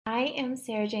I am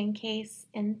Sarah Jane Case,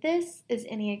 and this is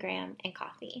Enneagram and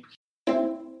Coffee.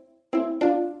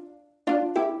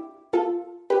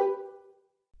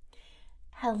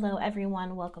 Hello,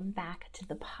 everyone. Welcome back to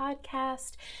the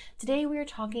podcast. Today we are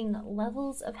talking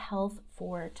levels of health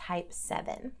for type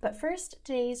 7. But first,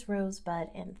 today's rosebud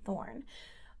and thorn.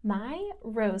 My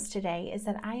rose today is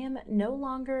that I am no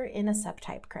longer in a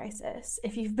subtype crisis.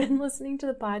 If you've been listening to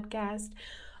the podcast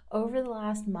over the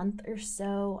last month or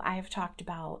so, I have talked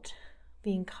about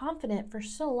being confident for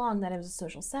so long that I was a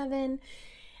social 7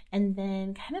 and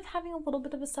then kind of having a little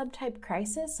bit of a subtype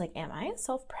crisis. Like, am I a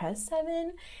self-pres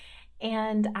 7?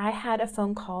 And I had a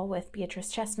phone call with Beatrice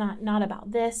Chestnut, not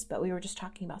about this, but we were just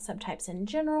talking about subtypes in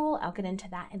general. I'll get into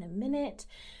that in a minute.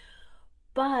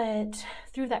 But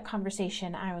through that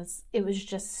conversation, it was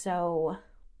just so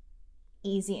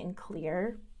easy and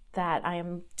clear that I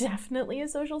am definitely a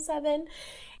social 7.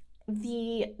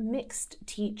 The mixed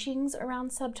teachings around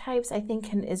subtypes, I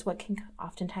think, is what can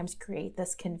oftentimes create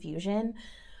this confusion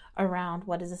around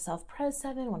what is a self-pres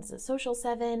 7, what is a social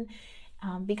 7,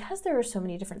 because there are so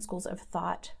many different schools of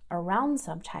thought around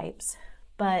subtypes.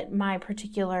 But my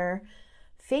particular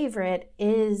favorite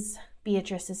is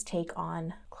Beatrice's take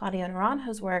on Claudio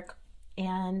Naranjo's work,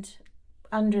 and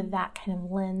under that kind of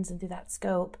lens and through that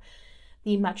scope,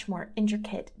 the much more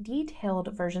intricate,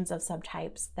 detailed versions of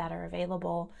subtypes that are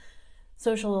available.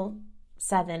 Social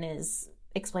 7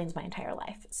 explains my entire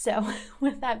life. So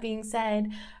with that being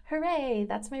said, hooray,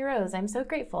 that's my rose. I'm so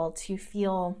grateful to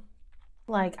feel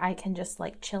like I can just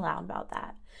chill out about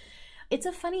that. It's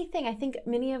a funny thing. I think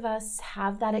many of us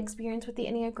have that experience with the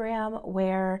Enneagram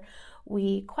where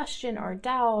we question or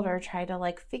doubt or try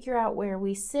to figure out where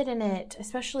we sit in it,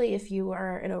 especially if you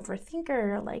are an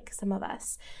overthinker like some of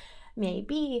us may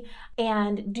be,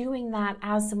 and doing that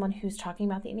as someone who's talking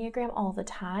about the Enneagram all the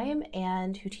time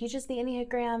and who teaches the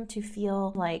Enneagram, to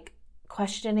feel like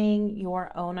questioning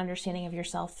your own understanding of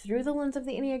yourself through the lens of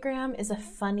the Enneagram is a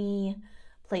funny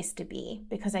place to be,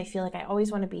 because I feel like I always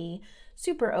want to be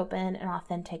super open and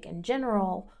authentic in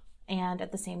general, and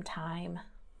at the same time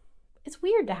it's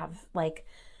weird to have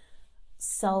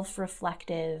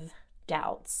self-reflective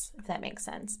doubts, if that makes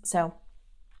sense. So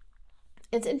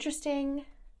it's interesting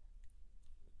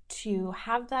to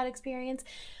have that experience,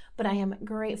 but I am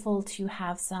grateful to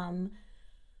have some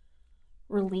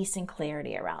release and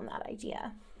clarity around that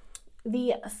idea.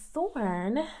 The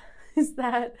thorn is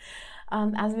that,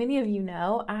 as many of you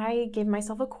know, I gave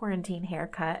myself a quarantine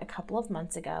haircut a couple of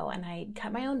months ago, and I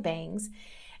cut my own bangs,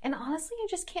 and honestly, I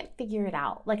just can't figure it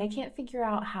out. I can't figure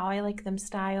out how I like them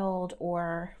styled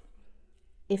or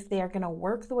if they are going to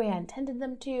work the way I intended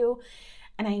them to.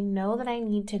 And I know that I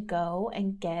need to go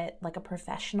and get a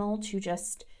professional to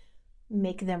just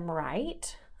make them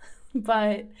right.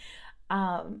 But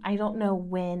I don't know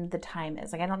when the time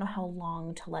is. I don't know how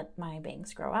long to let my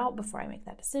bangs grow out before I make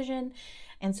that decision.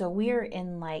 And so we're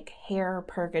in hair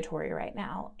purgatory right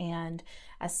now. And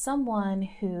as someone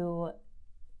who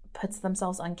puts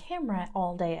themselves on camera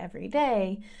all day, every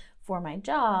day for my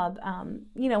job, when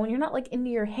you're not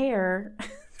into your hair,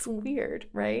 it's weird,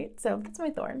 right? So that's my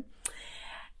thorn.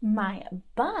 My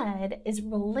bud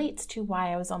relates to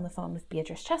why I was on the phone with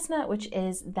Beatrice Chestnut, which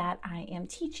is that I am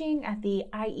teaching at the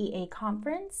IEA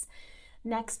conference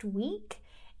next week,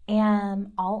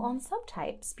 and all on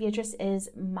subtypes. Beatrice is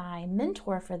my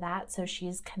mentor for that, so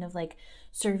she's kind of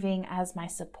serving as my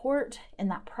support in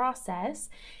that process.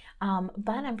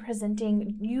 But I'm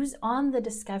presenting on the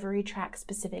discovery track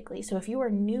specifically. So if you are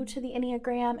new to the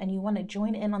Enneagram and you want to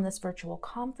join in on this virtual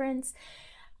conference,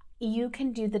 you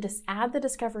can add the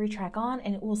discovery track on,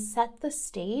 and it will set the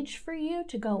stage for you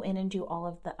to go in and do all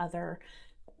of the other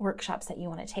workshops that you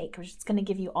want to take, which is going to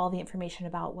give you all the information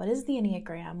about what is the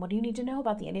Enneagram, what do you need to know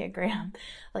about the Enneagram,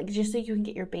 just so you can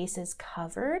get your bases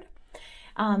covered.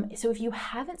 So if you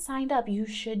haven't signed up, you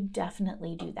should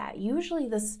definitely do that. Usually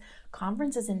this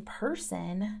conference is in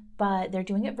person, but they're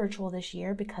doing it virtual this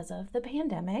year because of the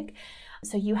pandemic.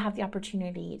 So you have the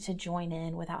opportunity to join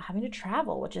in without having to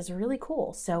travel, which is really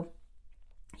cool. So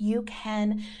you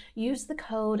can use the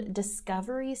code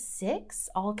DISCOVERY6,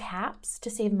 all caps, to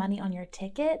save money on your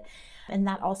ticket. And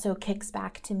that also kicks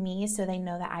back to me, so they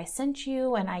know that I sent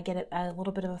you, and I get a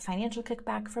little bit of a financial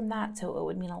kickback from that. So it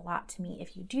would mean a lot to me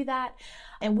if you do that.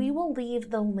 And we will leave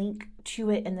the link to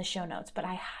it in the show notes, but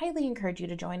I highly encourage you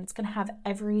to join. It's going to have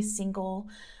every single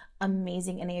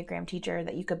amazing Enneagram teacher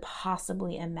that you could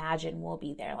possibly imagine will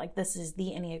be there. This is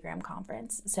the Enneagram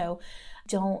conference, so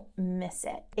don't miss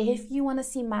it. If you want to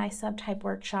see my subtype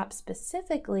workshop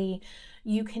specifically,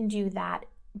 you can do that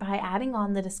by adding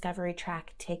on the Discovery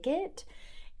Track ticket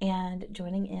and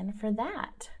joining in for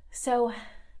that. So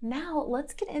Now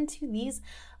let's get into these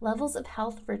levels of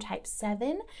health for type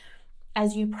 7.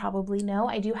 As you probably know,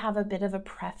 I do have a bit of a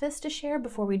preface to share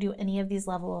before we do any of these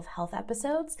level of health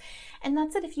episodes. And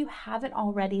that's that if you haven't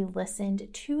already listened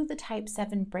to the type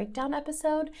 7 breakdown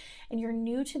episode and you're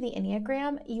new to the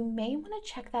Enneagram, you may want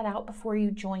to check that out before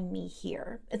you join me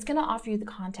here. It's going to offer you the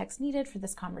context needed for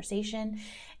this conversation.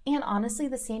 And honestly,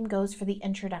 the same goes for the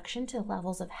introduction to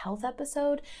levels of health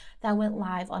episode that went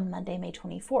live on Monday, May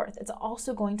 24th. It's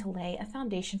also going to lay a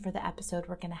foundation for the episode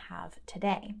we're going to have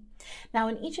today. Now,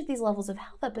 in each of these levels of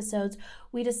health episodes,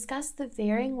 we discuss the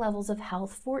varying levels of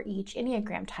health for each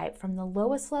Enneagram type, from the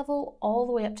lowest level all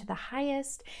the way up to the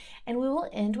highest, and we will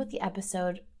end with the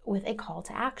episode with a call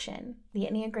to action. The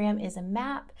Enneagram is a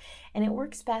map, and it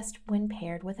works best when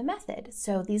paired with a method.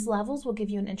 So these levels will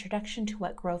give you an introduction to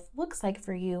what growth looks like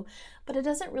for you, but it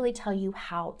doesn't really tell you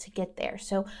how to get there.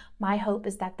 So my hope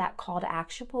is that that call to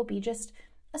action will be just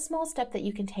a small step that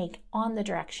you can take on the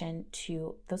direction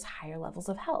to those higher levels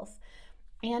of health.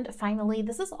 And finally,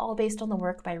 this is all based on the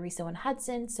work by Riso and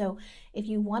Hudson. So if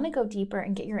you want to go deeper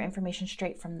and get your information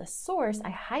straight from the source,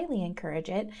 I highly encourage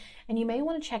it. And you may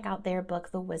want to check out their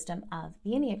book, The Wisdom of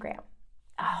the Enneagram.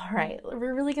 All right,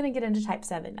 we're really going to get into type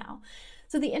 7 now.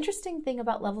 So the interesting thing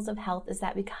about levels of health is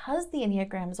that because the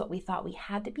Enneagram is what we thought we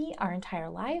had to be our entire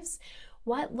lives,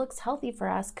 what looks healthy for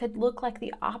us could look like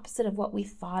the opposite of what we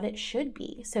thought it should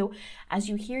be. So as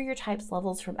you hear your type's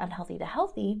levels from unhealthy to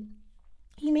healthy,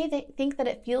 you may think that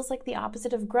it feels like the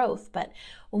opposite of growth, but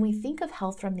when we think of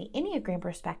health from the Enneagram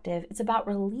perspective, it's about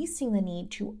releasing the need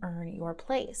to earn your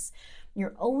place.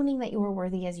 You're owning that you are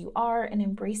worthy as you are and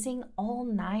embracing all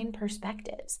 9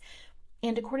 perspectives.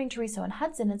 And according to Riso and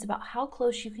Hudson, it's about how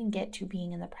close you can get to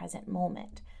being in the present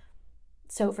moment.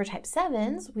 So for type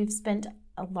 7s, we've spent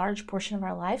a large portion of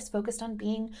our lives focused on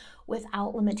being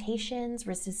without limitations,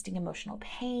 resisting emotional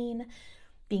pain,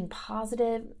 being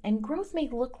positive, and growth may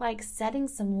look like setting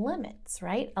some limits,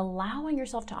 right? Allowing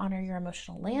yourself to honor your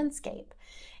emotional landscape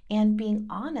and being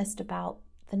honest about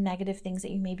the negative things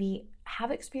that you maybe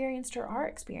have experienced or are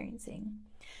experiencing.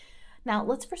 Now,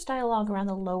 let's first dialogue around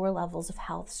the lower levels of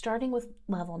health, starting with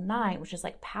level 9, which is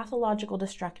like pathological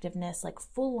destructiveness, like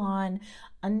full-on,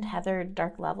 untethered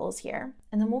dark levels here.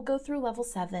 And then we'll go through level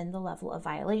 7, the level of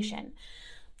violation.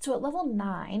 So at level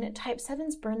 9, type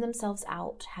 7s burn themselves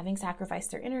out, having sacrificed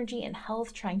their energy and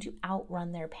health trying to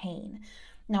outrun their pain.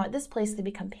 Now at this place, they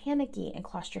become panicky and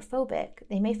claustrophobic.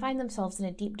 They may find themselves in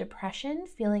a deep depression,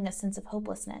 feeling a sense of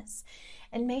hopelessness,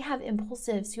 and may have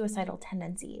impulsive suicidal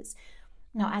tendencies.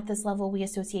 Now at this level, we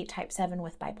associate type 7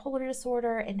 with bipolar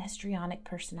disorder and histrionic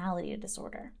personality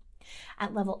disorder.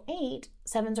 At level 8,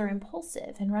 7s are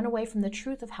impulsive and run away from the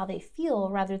truth of how they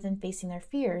feel rather than facing their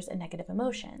fears and negative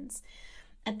emotions.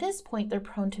 At this point, they're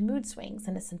prone to mood swings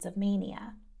and a sense of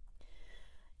mania.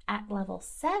 At level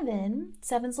 7,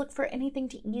 7s look for anything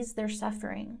to ease their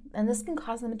suffering, and this can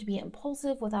cause them to be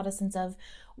impulsive without a sense of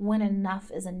when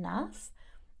enough is enough.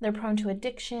 They're prone to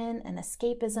addiction and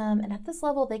escapism, and at this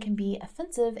level, they can be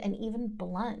offensive and even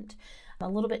blunt, a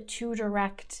little bit too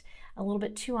direct, a little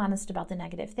bit too honest about the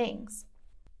negative things.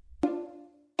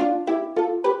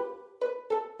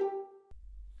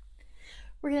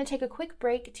 We're going to take a quick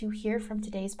break to hear from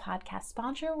today's podcast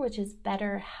sponsor, which is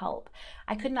BetterHelp.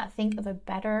 I could not think of a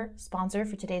better sponsor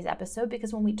for today's episode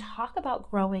because when we talk about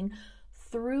growing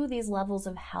through these levels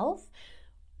of health,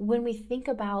 when we think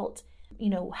about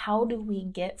how do we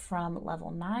get from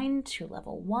level 9 to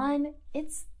level 1?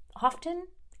 It's often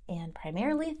and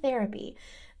primarily therapy.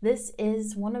 This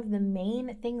is one of the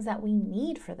main things that we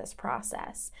need for this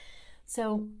process.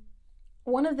 So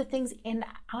one of the things, and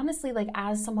honestly, like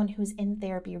as someone who's in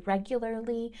therapy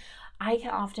regularly, I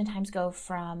can oftentimes go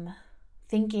from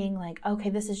thinking like, okay,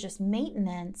 this is just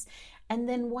maintenance. And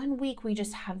then one week we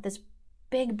just have this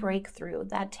big breakthrough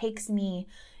that takes me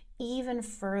even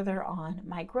further on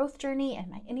my growth journey and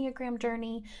my Enneagram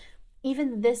journey.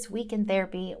 Even this week in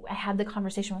therapy, I had the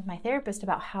conversation with my therapist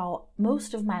about how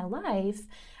most of my life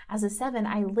as a 7,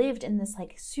 I lived in this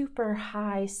like super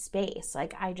high space.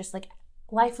 Like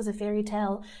life was a fairy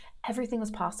tale. Everything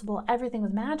was possible. Everything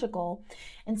was magical.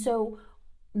 And so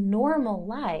normal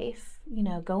life,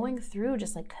 going through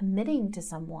just like committing to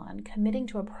someone, committing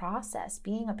to a process,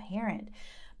 being a parent,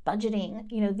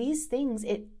 budgeting, these things,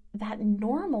 that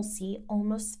normalcy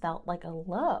almost felt like a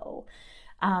low.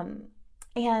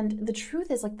 And the truth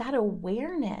is, like, that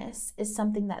awareness is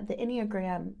something that the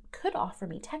Enneagram could offer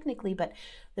me technically, but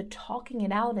the talking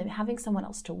it out and having someone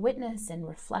else to witness and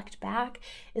reflect back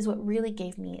is what really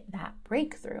gave me that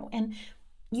breakthrough. And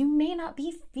you may not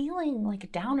be feeling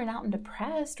like down and out and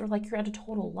depressed or like you're at a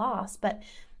total loss, but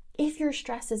If your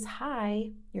stress is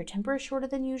high, your temper is shorter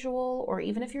than usual, or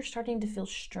even if you're starting to feel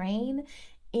strain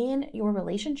in your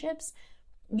relationships,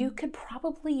 you could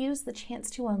probably use the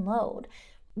chance to unload.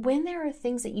 When there are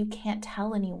things that you can't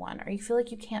tell anyone, or you feel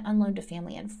like you can't unload to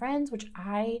family and friends, which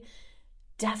I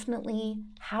definitely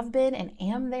have been and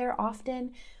am there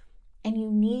often, and you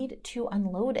need to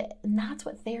unload it. And that's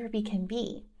what therapy can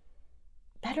be.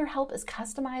 BetterHelp is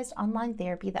customized online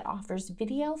therapy that offers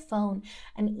video, phone,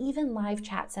 and even live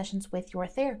chat sessions with your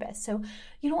therapist. So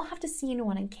you don't have to see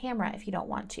anyone on camera if you don't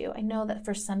want to. I know that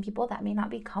for some people that may not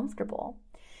be comfortable.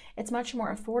 It's much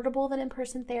more affordable than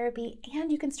in-person therapy,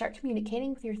 and you can start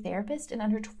communicating with your therapist in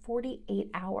under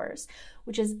 48 hours,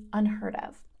 which is unheard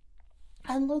of.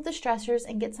 Unload the stressors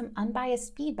and get some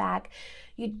unbiased feedback.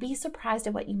 You'd be surprised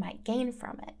at what you might gain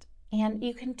from it. And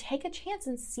you can take a chance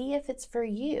and see if it's for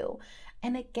you.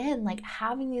 And again, like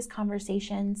having these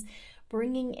conversations,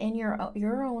 bringing in your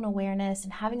own awareness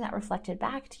and having that reflected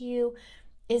back to you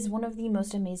is one of the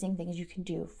most amazing things you can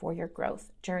do for your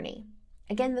growth journey.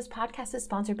 Again, this podcast is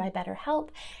sponsored by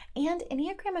BetterHelp, and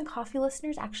Enneagram and Coffee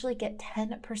listeners actually get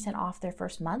 10% off their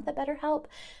first month at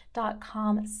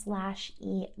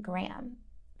betterhelp.com/egram.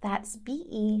 That's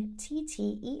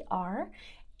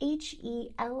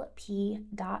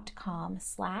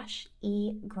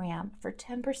BETTERHELP.com/egram for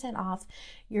 10% off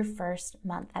your first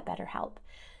month at BetterHelp.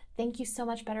 Thank you so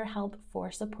much, BetterHelp, for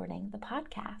supporting the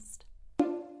podcast.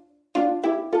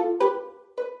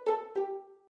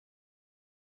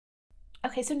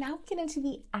 Okay, so now we get into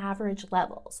the average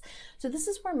levels. So this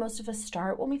is where most of us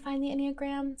start when we find the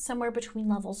Enneagram, somewhere between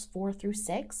levels 4 through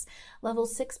 6. Level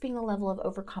 6 being the level of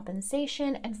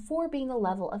overcompensation and 4 being the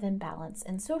level of imbalance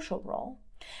in social role.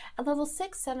 At level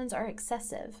 6, 7s are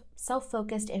excessive,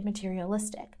 self-focused, and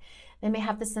materialistic. They may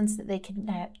have the sense that they can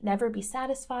never be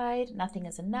satisfied, nothing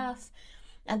is enough.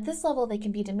 At this level, they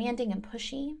can be demanding and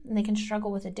pushy, and they can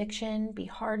struggle with addiction, be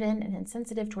hardened and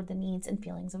insensitive toward the needs and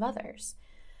feelings of others.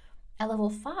 At level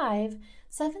 5,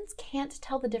 7s can't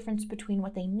tell the difference between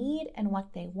what they need and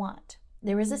what they want.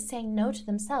 They resist saying no to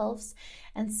themselves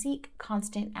and seek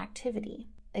constant activity.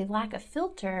 They lack a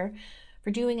filter for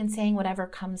doing and saying whatever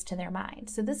comes to their mind.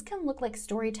 So this can look like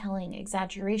storytelling,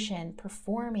 exaggeration,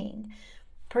 performing.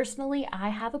 Personally, I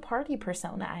have a party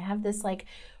persona. I have this like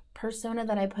persona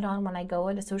that I put on when I go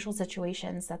into social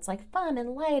situations that's like fun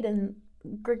and light and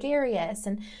gregarious.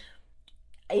 And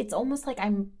it's almost like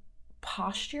I'm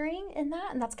posturing in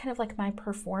that, and that's kind of like my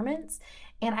performance.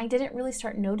 And I didn't really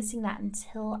start noticing that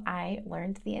until I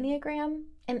learned the Enneagram.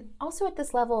 And also at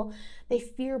this level, they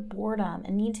fear boredom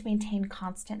and need to maintain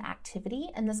constant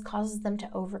activity, and this causes them to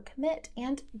overcommit.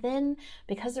 And then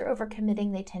because they're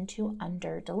overcommitting, they tend to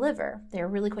under-deliver. They're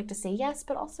really quick to say yes,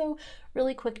 but also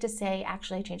really quick to say,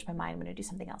 actually, I changed my mind, I'm going to do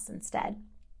something else instead.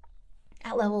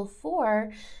 At level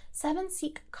 4, 7s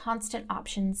seek constant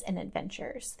options and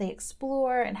adventures. They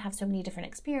explore and have so many different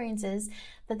experiences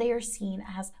that they are seen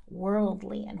as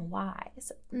worldly and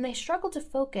wise. And they struggle to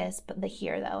focus, but they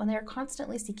hear though, and they're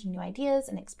constantly seeking new ideas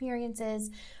and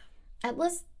experiences. At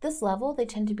this level, they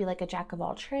tend to be like a jack of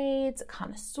all trades, a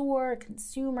connoisseur, a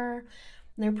consumer.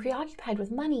 And they're preoccupied with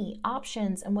money,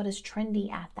 options, and what is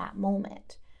trendy at that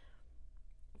moment.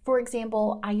 For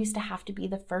example, I used to have to be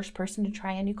the first person to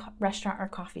try a new restaurant or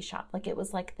coffee shop. Like it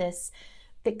was like this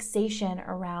fixation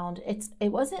around it.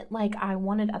 It wasn't like I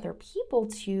wanted other people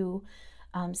to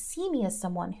see me as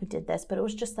someone who did this, but it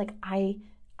was just like I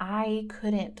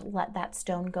couldn't let that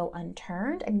stone go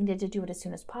unturned. I needed to do it as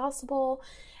soon as possible,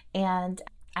 and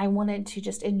I wanted to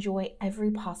just enjoy every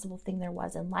possible thing there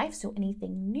was in life. So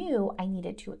anything new I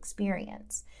needed to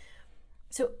experience.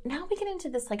 So now we get into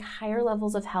this like higher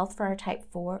levels of health for our type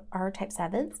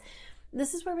 7s.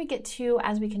 This is where we get to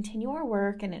as we continue our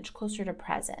work and inch closer to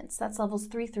presence. That's levels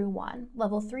 3 through 1.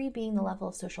 Level 3 being the level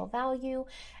of social value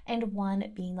and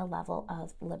 1 being the level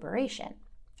of liberation.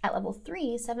 At level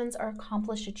 3, 7s are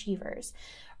accomplished achievers,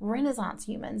 Renaissance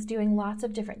humans doing lots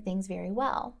of different things very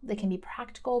well. They can be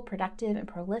practical, productive, and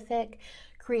prolific,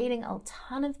 creating a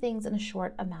ton of things in a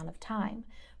short amount of time.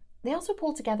 They also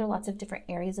pull together lots of different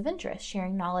areas of interest,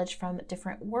 sharing knowledge from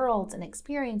different worlds and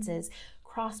experiences,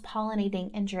 cross-pollinating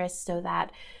interests so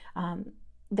that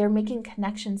they're making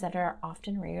connections that are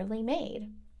often rarely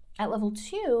made. At level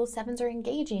 2, 7s are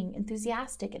engaging,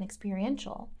 enthusiastic, and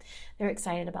experiential. They're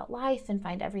excited about life and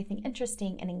find everything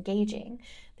interesting and engaging.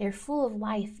 They're full of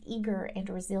life, eager, and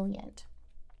resilient.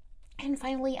 And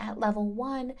finally, at level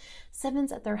 1,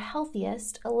 7s at their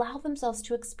healthiest allow themselves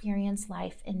to experience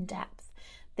life in depth.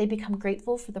 They become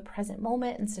grateful for the present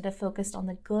moment instead of focused on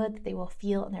the good that they will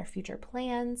feel in their future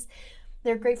plans.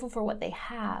 They're grateful for what they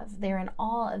have. They're in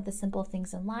awe of the simple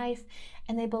things in life,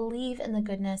 and they believe in the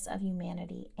goodness of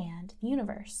humanity and the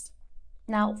universe.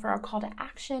 Now, for our call to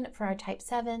action for our type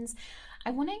 7s,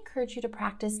 I want to encourage you to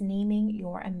practice naming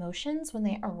your emotions when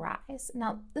they arise.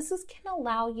 Now, can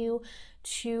allow you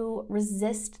to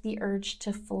resist the urge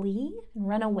to flee and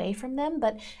run away from them,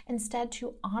 but instead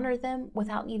to honor them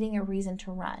without needing a reason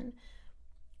to run.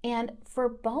 And for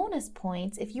bonus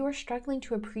points, if you are struggling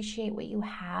to appreciate what you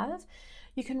have,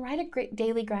 you can write a great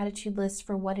daily gratitude list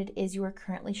for what it is you are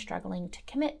currently struggling to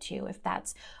commit to. If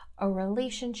that's a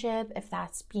relationship, if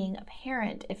that's being a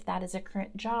parent, if that is a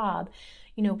current job,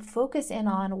 focus in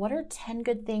on what are 10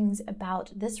 good things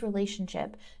about this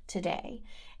relationship today.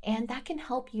 And that can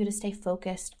help you to stay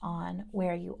focused on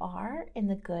where you are and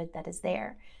the good that is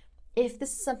there. If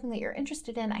this is something that you're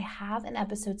interested in, I have an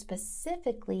episode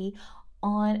specifically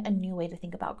on a new way to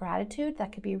think about gratitude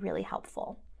that could be really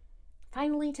helpful.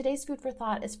 Finally, today's food for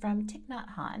thought is from Thich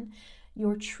Nhat Hanh.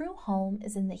 Your true home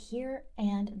is in the here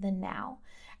and the now.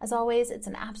 As always, it's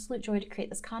an absolute joy to create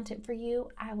this content for you.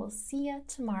 I will see you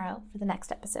tomorrow for the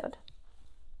next episode.